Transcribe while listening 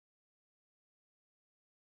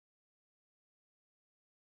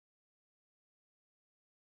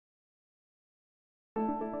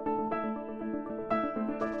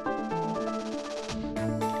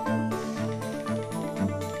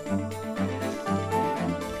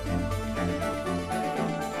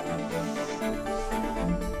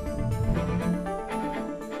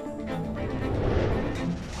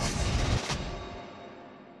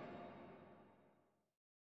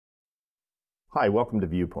Hi, welcome to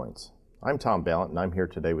Viewpoints. I'm Tom Ballant, and I'm here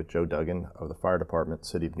today with Joe Duggan of the Fire Department,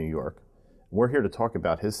 City of New York. We're here to talk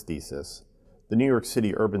about his thesis, the New York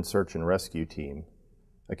City Urban Search and Rescue Team,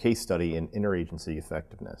 a case study in interagency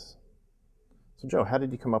effectiveness. So Joe, how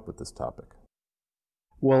did you come up with this topic?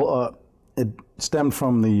 Well, it stemmed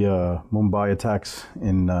from the Mumbai attacks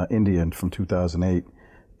in India from 2008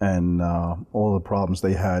 and all the problems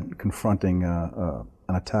they had confronting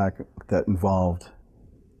an attack that involved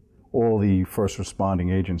all the first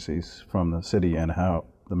responding agencies from the city and how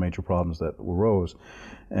the major problems that arose.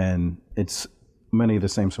 And it's many of the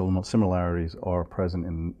same similarities are present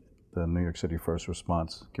in the New York City first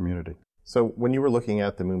response community. So when you were looking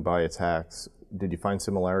at the Mumbai attacks, did you find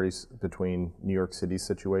similarities between New York City's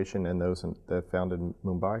situation and those that found in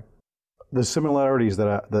Mumbai? The similarities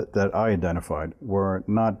that I identified were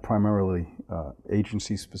not primarily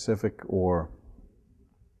agency specific or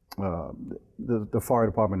the fire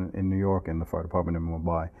department in New York and the fire department in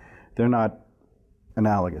Mumbai. They're not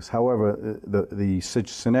analogous. However, the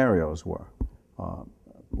scenarios were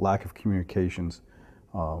lack of communications,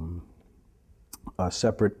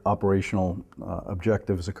 separate operational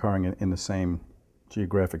objectives occurring in the same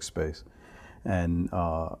geographic space. And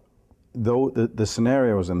though the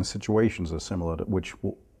scenarios and the situations are similar,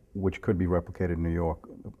 which could be replicated in New York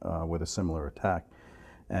with a similar attack.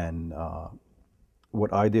 And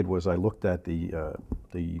what I did was I looked at the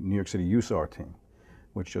New York City USAR team,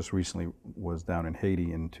 which just recently was down in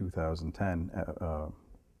Haiti in 2010,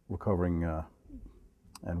 recovering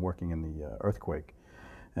and working in the earthquake.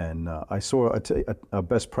 And I saw a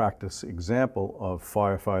best practice example of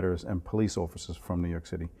firefighters and police officers from New York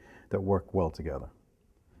City that work well together.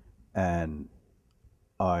 And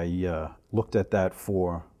I looked at that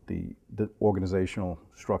for the organizational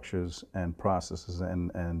structures and processes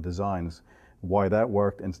and designs, why that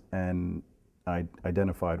worked, and I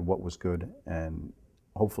identified what was good, and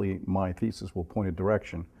hopefully my thesis will point a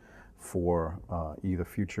direction for either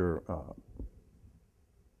future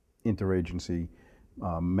interagency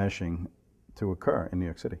meshing to occur in New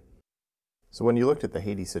York City. So when you looked at the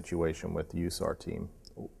Haiti situation with the USAR team,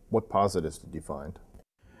 what positives did you find?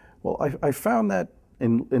 Well, I found that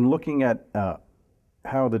in looking at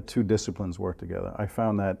how the two disciplines work together, I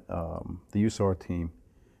found that the USAR team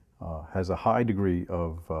has a high degree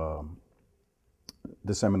of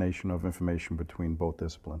dissemination of information between both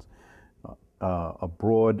disciplines, a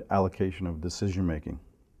broad allocation of decision making.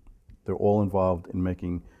 They're all involved in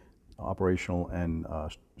making operational and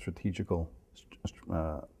strategical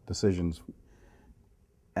decisions,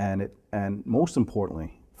 and most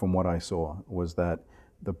importantly, from what I saw, was that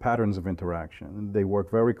the patterns of interaction, they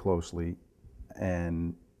work very closely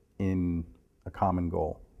and in a common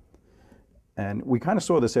goal. And we kind of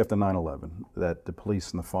saw this after 9/11, that the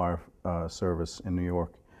police and the fire service in New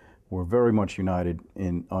York were very much united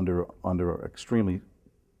under extremely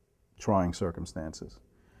trying circumstances.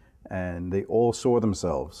 And they all saw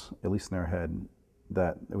themselves, at least in their head,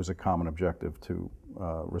 that it was a common objective to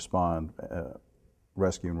respond,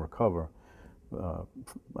 rescue, and recover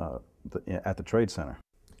at the Trade Center.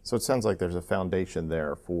 So it sounds like there's a foundation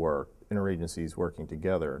there for interagencies working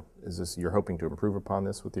together. Is this, you're hoping to improve upon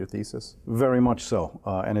this with your thesis? Very much so,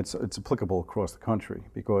 and it's applicable across the country,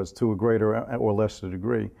 because to a greater or lesser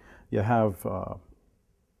degree, you have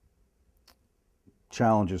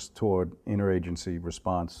challenges toward interagency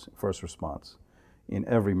response, first response, in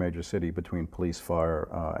every major city between police, fire,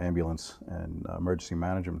 ambulance, and emergency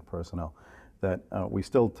management personnel, that we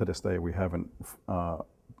still, to this day, we haven't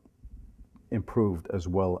improved as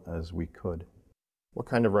well as we could. What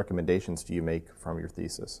kind of recommendations do you make from your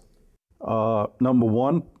thesis? Number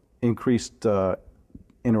one, increased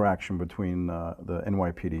interaction between the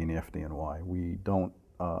NYPD and the FDNY. We don't,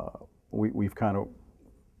 we've kind of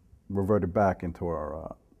reverted back into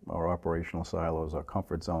our operational silos, our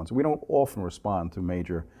comfort zones. We don't often respond to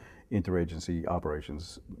major interagency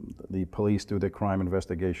operations. The police do their crime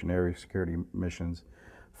investigation, area security missions.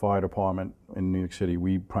 Fire department in New York City,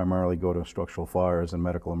 we primarily go to structural fires and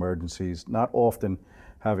medical emergencies, not often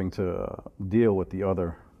having to deal with the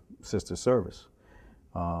other sister service.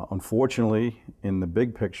 Unfortunately, in the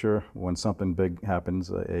big picture, when something big happens,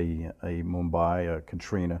 a Mumbai, a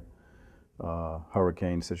Katrina,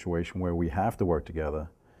 hurricane situation where we have to work together,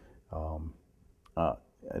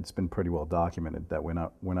 it's been pretty well documented that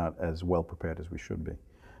we're not as well prepared as we should be.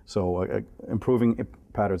 So improving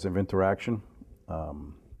patterns of interaction,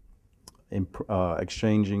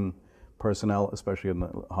 exchanging personnel, especially in the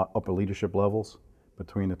upper leadership levels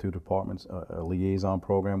between the two departments, a liaison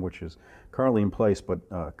program which is currently in place but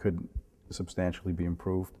could substantially be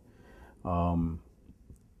improved. And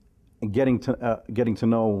getting to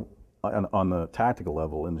know on the tactical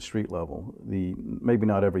level, in the street level, maybe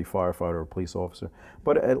not every firefighter or police officer,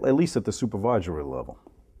 but at least at the supervisory level.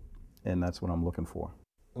 And that's what I'm looking for.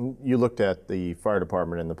 You looked at the fire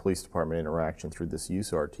department and the police department interaction through this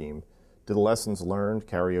USAR team. Did the lessons learned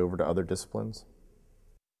carry over to other disciplines?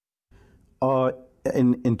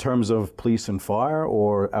 In terms of police and fire,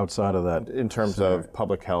 or outside of that? In terms of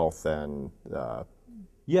public health and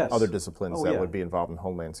yes. Other disciplines that would be involved in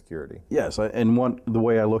homeland security. Yes, and the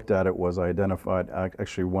way I looked at it was I identified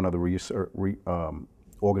actually one of the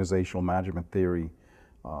organizational management theory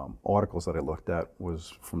articles that I looked at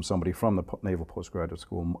was from somebody from the Naval Postgraduate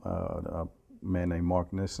School, a man named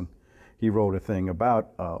Mark Nissen. He wrote a thing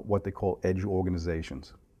about what they call edge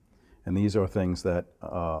organizations. And these are things that,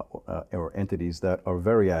 or entities that are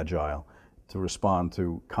very agile to respond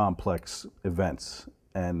to complex events.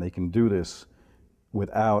 And they can do this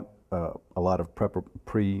without a lot of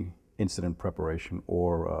pre-incident preparation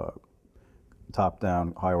or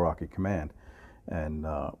top-down hierarchy command. And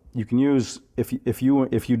you can use, if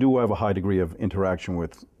you do have a high degree of interaction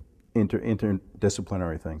with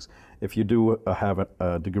interdisciplinary things, if you do have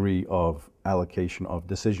a degree of allocation of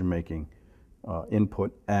decision-making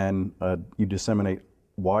input, and you disseminate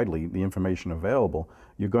widely the information available,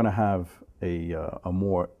 you're going to have a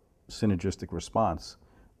more synergistic response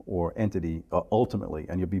or entity ultimately,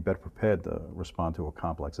 and you'll be better prepared to respond to a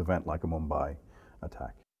complex event like a Mumbai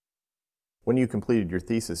attack. When you completed your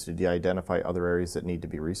thesis, did you identify other areas that need to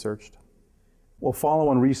be researched? Well,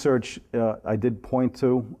 follow-on research I did point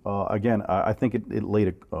to. Again, I think it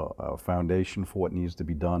laid a foundation for what needs to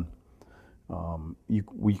be done.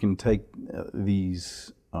 We can take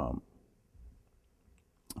these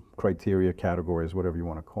criteria, categories, whatever you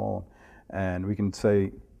want to call them, and we can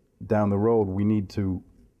say down the road we need to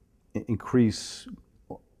increase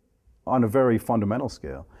on a very fundamental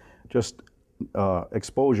scale just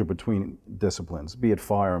exposure between disciplines, be it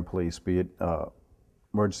fire and police, be it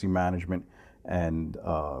emergency management and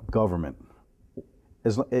government.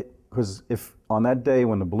 Because if on that day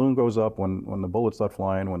when the balloon goes up, when the bullets start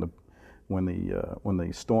flying, when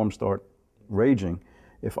the storms start raging,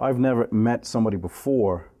 if I've never met somebody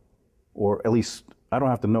before, or at least I don't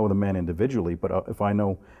have to know the man individually, but if I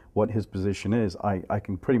know what his position is, I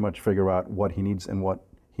can pretty much figure out what he needs and what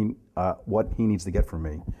he needs to get from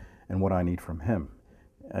me and what I need from him.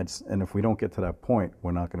 And if we don't get to that point,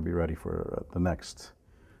 we're not going to be ready for the next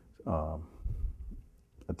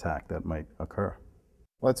attack that might occur.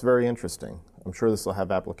 Well, that's very interesting. I'm sure this will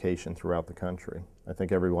have application throughout the country. I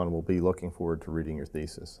think everyone will be looking forward to reading your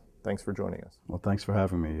thesis. Thanks for joining us. Well, thanks for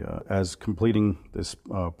having me. As completing this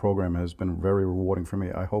program has been very rewarding for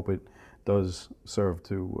me, I hope it does serve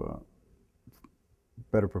to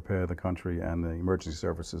better prepare the country and the emergency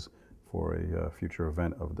services for a future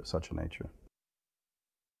event of such a nature.